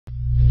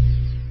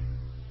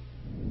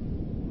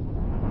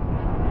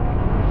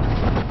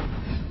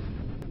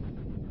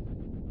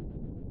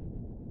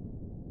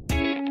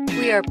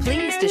We are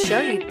pleased to show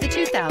you the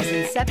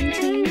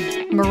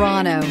 2017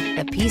 Murano.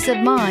 The peace of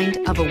mind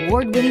of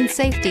award-winning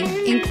safety,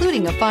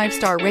 including a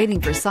 5-star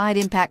rating for side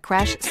impact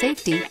crash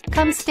safety,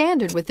 comes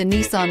standard with the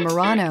Nissan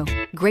Murano.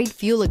 Great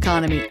fuel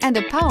economy and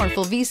a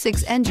powerful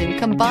V6 engine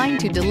combine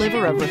to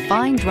deliver a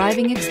refined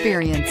driving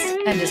experience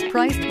and is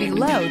priced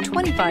below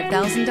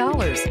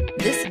 $25,000.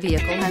 This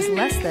vehicle has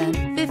less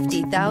than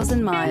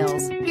 50,000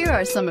 miles. Here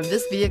are some of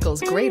this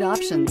vehicle's great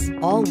options: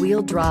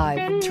 all-wheel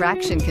drive,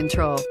 traction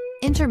control,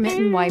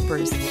 intermittent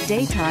wipers,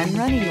 daytime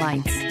running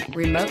lights,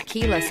 remote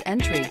keyless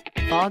entry,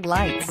 fog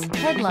lights,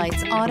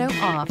 headlights auto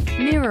off,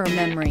 mirror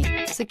memory,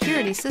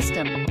 security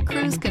system,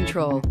 cruise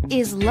control.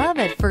 Is love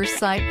at first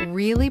sight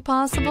really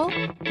possible?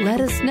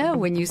 Let us know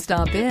when you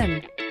stop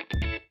in.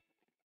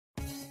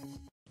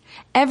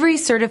 Every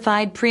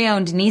certified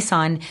pre-owned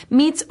Nissan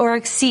meets or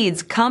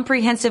exceeds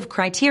comprehensive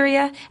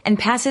criteria and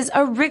passes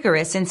a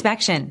rigorous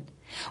inspection.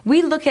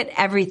 We look at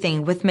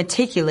everything with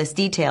meticulous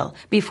detail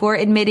before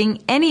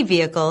admitting any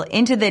vehicle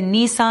into the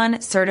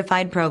Nissan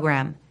Certified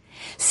Program.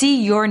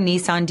 See your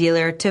Nissan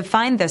dealer to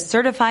find the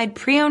certified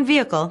pre-owned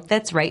vehicle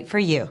that's right for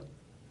you.